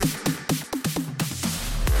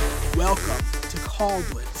Welcome to Call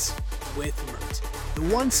Blitz with Mert,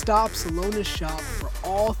 the one-stop Celonis shop for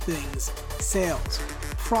all things sales,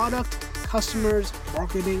 product, customers,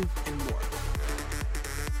 marketing, and more.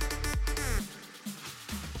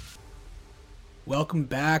 Welcome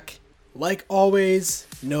back. Like always,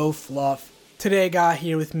 no fluff. Today I got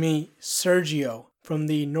here with me Sergio from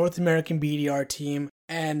the North American BDR team,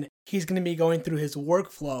 and he's going to be going through his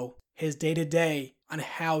workflow, his day-to-day, on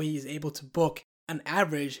how he is able to book an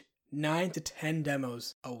average 9 to 10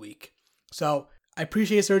 demos a week. So I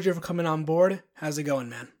appreciate Sergio for coming on board. How's it going,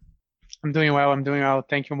 man? I'm doing well.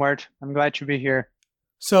 Thank you, Mart. I'm glad to be here.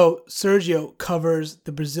 So Sergio covers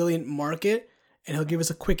the Brazilian market, and he'll give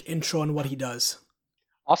us a quick intro on what he does.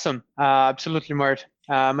 Awesome. Absolutely, Mart.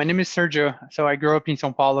 My name is Sergio. So I grew up in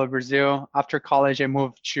São Paulo, Brazil. After college, I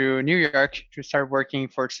moved to New York to start working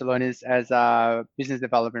for Celonis as a business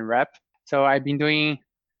development rep. So I've been doing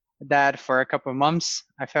that for a couple of months.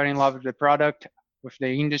 I fell in love with the product, with the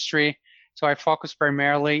industry. So I focus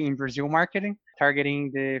primarily in Brazil marketing,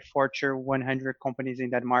 targeting the Fortune 100 companies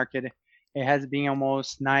in that market. It has been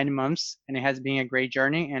almost 9 months, and it has been a great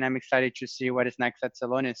journey, and I'm excited to see what is next at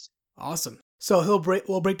Celonis. Awesome. So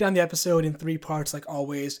we'll break down the episode in 3 parts like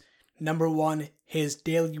always. Number 1, his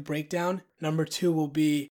daily breakdown. Number 2 will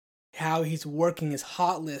be how he's working his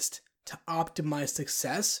hot list to optimize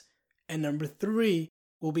success. And number 3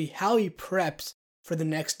 will be how he preps for the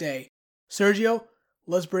next day. Sergio,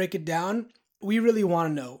 let's break it down. We really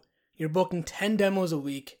want to know. You're booking 10 demos a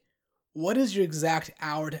week. What is your exact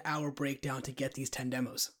hour-to-hour breakdown to get these 10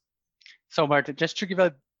 demos? So, Bart, just to give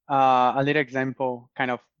a little example,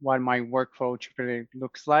 kind of what my workflow typically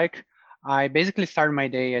looks like. I basically start my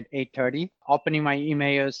day at 8:30, opening my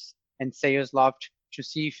emails and sales loft to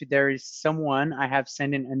see if there is someone I have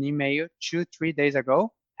sent in an email 2-3 days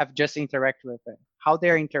ago, have just interacted with it, how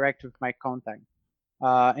they interact with my contact,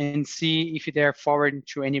 and see if they're forwarding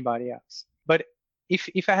to anybody else. But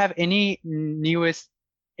if I have any newest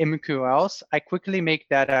MQLs, I quickly make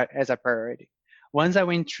that as a priority. Once I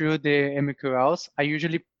went through the MQLs, I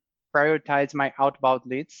usually prioritize my outbound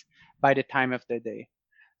leads by the time of the day.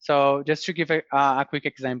 So just to give a quick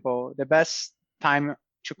example, the best time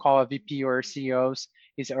to call a VP or CEOs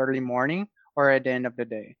is early morning or at the end of the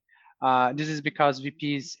day. This is because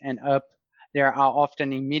VPs and up, they are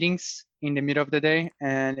often in meetings in the middle of the day,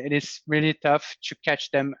 and it is really tough to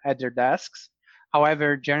catch them at their desks.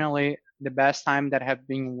 However, generally, the best time that have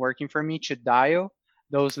been working for me to dial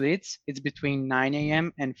those leads is between 9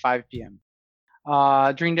 a.m. and 5 p.m.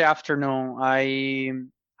 During the afternoon, I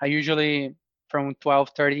usually from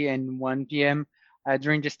 12:30 and 1 p.m.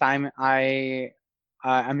 During this time,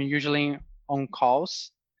 I'm usually on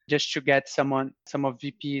calls just to get some of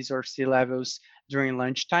VPs or C levels during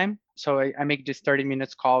lunchtime. So I make this 30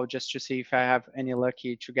 minutes call just to see if I have any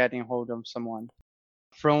lucky to get in hold of someone.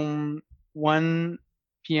 From 1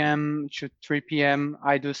 p.m. to 3 p.m.,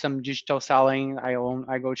 I do some digital selling. I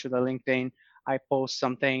go to the LinkedIn, I post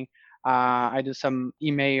something. I do some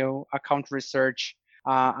email account research.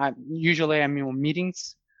 I'm in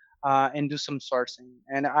meetings and do some sourcing.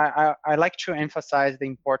 And I like to emphasize the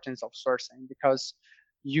importance of sourcing because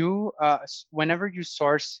whenever you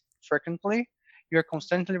source frequently, you're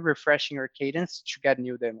constantly refreshing your cadence to get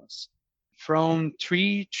new demos. From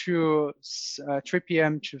 3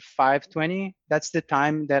 p.m. to 5:20, that's the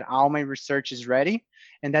time that all my research is ready.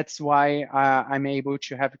 And that's why I'm able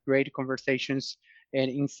to have great conversations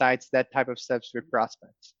and insights, that type of steps with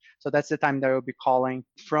prospects. So that's the time that I will be calling.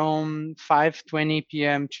 From 5:20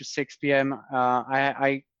 p.m. to 6 p.m.,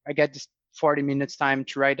 I get this 40 minutes time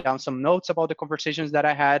to write down some notes about the conversations that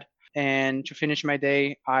I had. And to finish my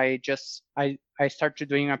day, I started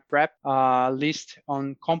doing a prep list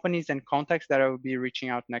on companies and contacts that I will be reaching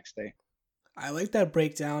out next day. I like that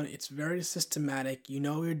breakdown. It's very systematic. You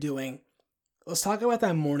know what you're doing. Let's talk about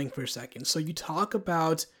that morning for a second. So you talk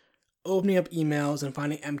about opening up emails and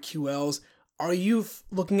finding MQLs. Are you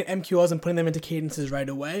looking at MQLs and putting them into cadences right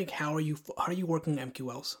away? How are you working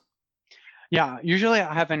MQLs? Yeah, usually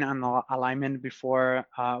I have an alignment before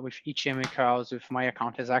with each MQLs with my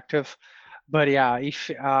account is active. But yeah,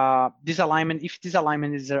 if this alignment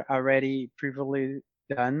is already previously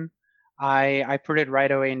done, I put it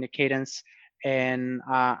right away in the cadence, and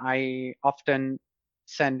I often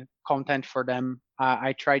send content for them.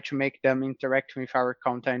 I try to make them interact with our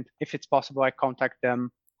content. If it's possible, I contact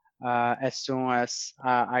them as soon as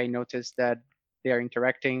I notice that they are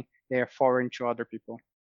interacting, they are forwarding to other people.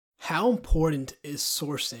 How important is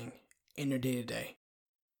sourcing in your day-to-day?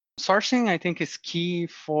 Sourcing, I think, is key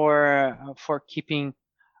for keeping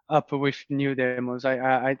up with new demos.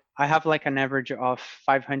 I have like an average of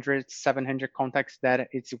 500, 700 contacts that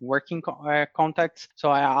it's working contacts.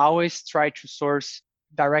 So I always try to source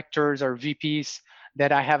directors or VPs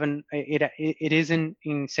that I haven't, it isn't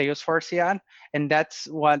in Salesforce yet. And that's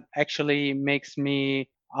what actually makes me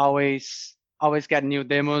always get new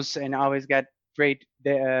demos and always get great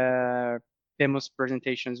demos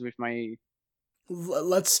presentations with my.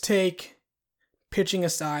 Let's take pitching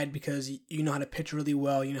aside, because you know how to pitch really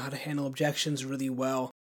well, you know how to handle objections really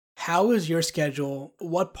well. How is your schedule?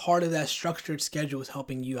 What part of that structured schedule is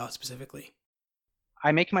helping you out specifically?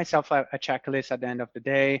 I make myself a checklist at the end of the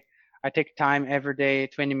day. I take time every day,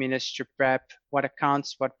 20 minutes to prep what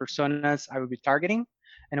accounts, what personas I will be targeting,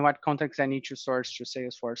 and what contacts I need to source to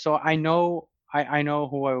Salesforce. So I know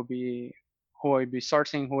who I will be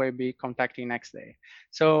sourcing, who I will be contacting next day.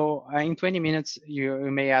 So in 20 minutes, you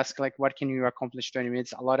may ask like, what can you accomplish 20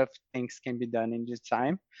 minutes? A lot of things can be done in this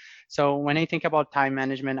time. So when I think about time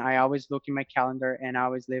management, I always look in my calendar and I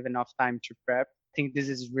always leave enough time to prep. I think this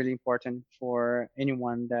is really important for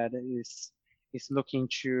anyone that is looking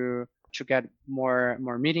to get more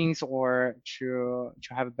meetings or to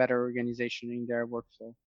have a better organization in their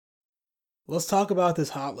workflow. Let's talk about this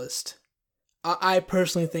hot list. I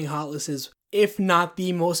personally think hot list is, if not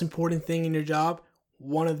the most important thing in your job,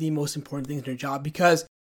 one of the most important things in your job, because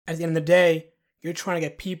at the end of the day, you're trying to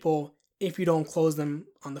get people, if you don't close them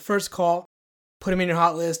on the first call, put them in your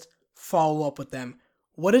hot list, follow up with them.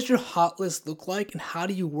 What does your hot list look like, and how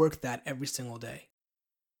do you work that every single day?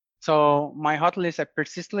 So my hot list, I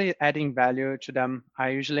persistently adding value to them. I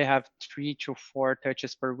usually have 3 to 4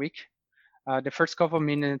 touches per week. The first couple of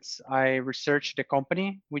minutes, I research the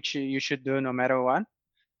company, which you should do no matter what.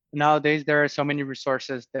 Nowadays, there are so many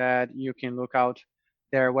resources that you can look out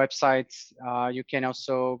their websites. You can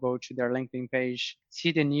also go to their LinkedIn page,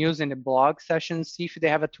 see the news in the blog sessions, see if they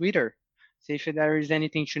have a Twitter, see if there is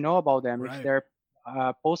anything to know about them, if Right. they're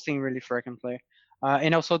posting really frequently,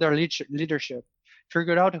 and also their leadership.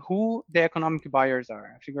 Figure out who the economic buyers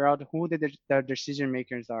are, figure out who the decision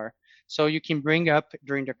makers are, so you can bring up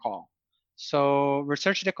during the call. So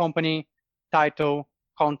research the company, title,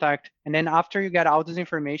 contact, and then after you get all this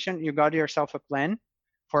information, you got yourself a plan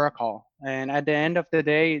for a call. And at the end of the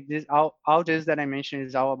day, this all this that I mentioned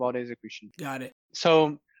is all about execution. Got it.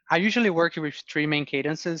 So I usually work with 3 main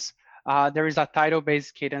cadences. There is a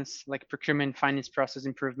title-based cadence, like procurement, finance, process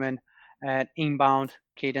improvement, inbound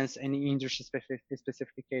cadence, and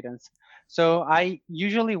industry-specific cadence. So I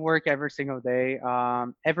usually work every single day.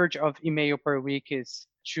 Average of email per week is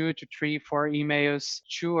 2 to 3, 4 emails,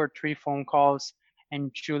 2 or 3 phone calls,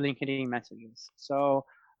 and 2 LinkedIn messages. So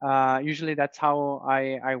usually that's how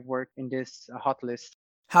I work in this hot list.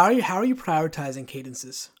 How are you prioritizing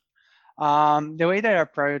cadences? The way that I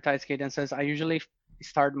prioritize cadences, I usually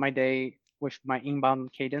start my day with my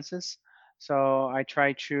inbound cadences. So I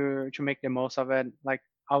try to make the most of it. Like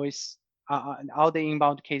always, all the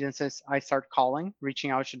inbound cadences, I start calling, reaching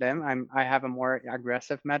out to them. I have a more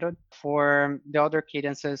aggressive method. For the other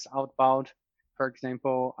cadences, outbound, for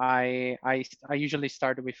example, I usually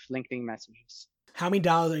start with LinkedIn messages. How many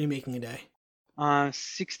dollars are you making a day?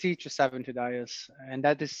 60 to 70 dials, and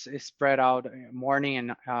that is spread out morning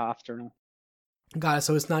and afternoon. Got it.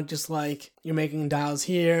 So it's not just like you're making dials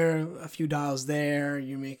here, a few dials there,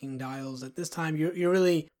 you're making dials at this time. You're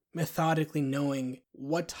really methodically knowing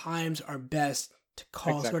what times are best to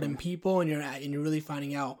call Exactly. certain people, and you're really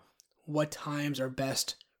finding out what times are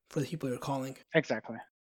best for the people you're calling. Exactly.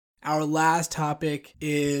 Our last topic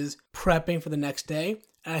is prepping for the next day.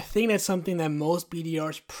 And I think that's something that most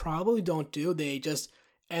BDRs probably don't do. They just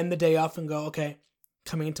end the day off and go, okay,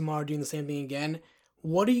 coming in tomorrow, doing the same thing again.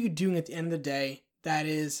 What are you doing at the end of the day that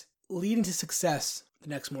is leading to success the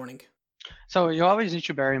next morning? So you always need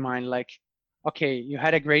to bear in mind, like, okay, you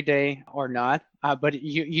had a great day or not, but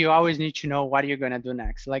you always need to know what you're gonna do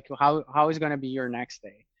next. Like how is gonna be your next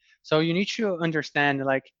day. So you need to understand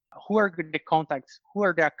like who are the contacts, who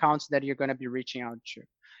are the accounts that you're gonna be reaching out to.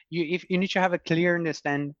 If you need to have a clear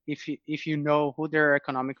understand if you know who their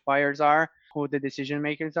economic buyers are, who the decision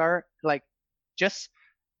makers are, like just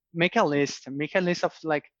make a list of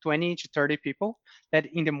like 20 to 30 people that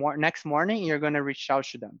in the next morning you're going to reach out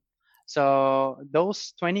to them. So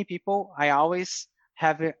those 20 people I always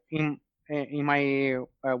have it in my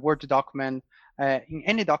Word document, in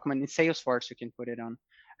any document in Salesforce you can put it on,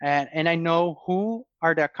 and I know who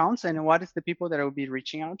are the accounts and what is the people that I will be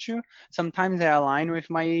reaching out to. Sometimes I align with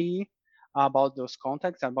my AE about those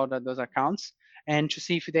contacts, about those accounts, and to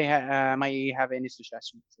see if they might have any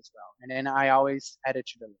suggestions as well. And then I always add it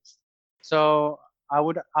to the list. So I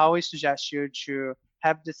would always suggest you to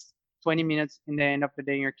have this 20 minutes in the end of the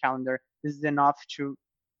day in your calendar. This is enough to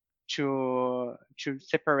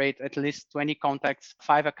separate at least 20 contacts,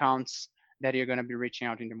 5 accounts that you're going to be reaching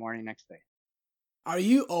out in the morning next day. Are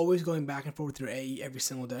you always going back and forth with your AE every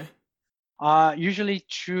single day? Usually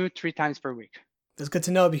 2-3 times per week. That's good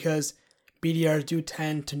to know because BDRs do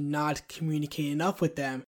tend to not communicate enough with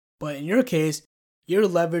them. But in your case, you're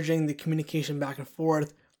leveraging the communication back and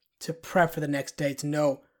forth to prep for the next day, to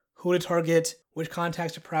know who to target, which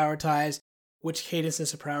contacts to prioritize, which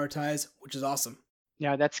cadences to prioritize, which is awesome.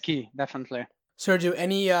 Yeah, that's key, definitely. Sergio,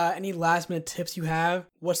 any last minute tips you have?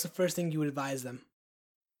 What's the first thing you would advise them?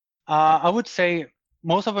 I would say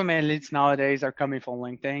most of my leads nowadays are coming from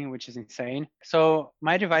LinkedIn, which is insane. So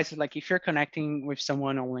my advice is like, if you're connecting with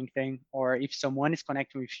someone on LinkedIn, or if someone is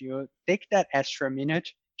connecting with you, take that extra minute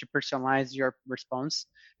to personalize your response,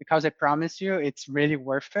 because I promise you, it's really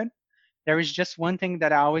worth it. There is just one thing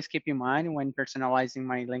that I always keep in mind when personalizing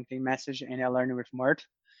my LinkedIn message, and I learned with Mert.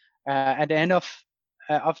 At the end of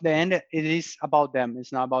the end, it is about them.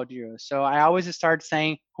 It's not about you. So I always start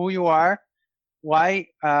saying who you are, why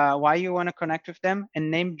you want to connect with them, and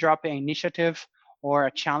name drop an initiative or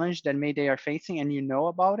a challenge that maybe they are facing and you know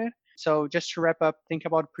about it. So just to wrap up, think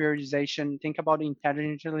about prioritization, think about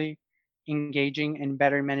intelligently engaging and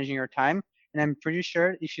better managing your time. And I'm pretty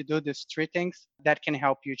sure if you do these 3 things, that can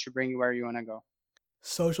help you to bring you where you want to go.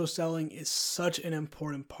 Social selling is such an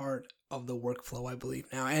important part of the workflow, I believe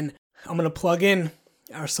now. And I'm going to plug in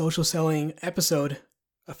our social selling episode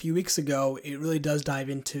a few weeks ago. It really does dive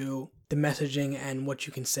into the messaging and what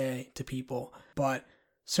you can say to people. But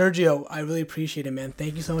Sergio, I really appreciate it, man.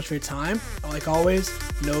 Thank you so much for your time. Like always,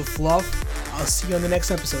 no fluff. I'll see you on the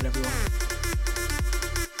next episode, everyone.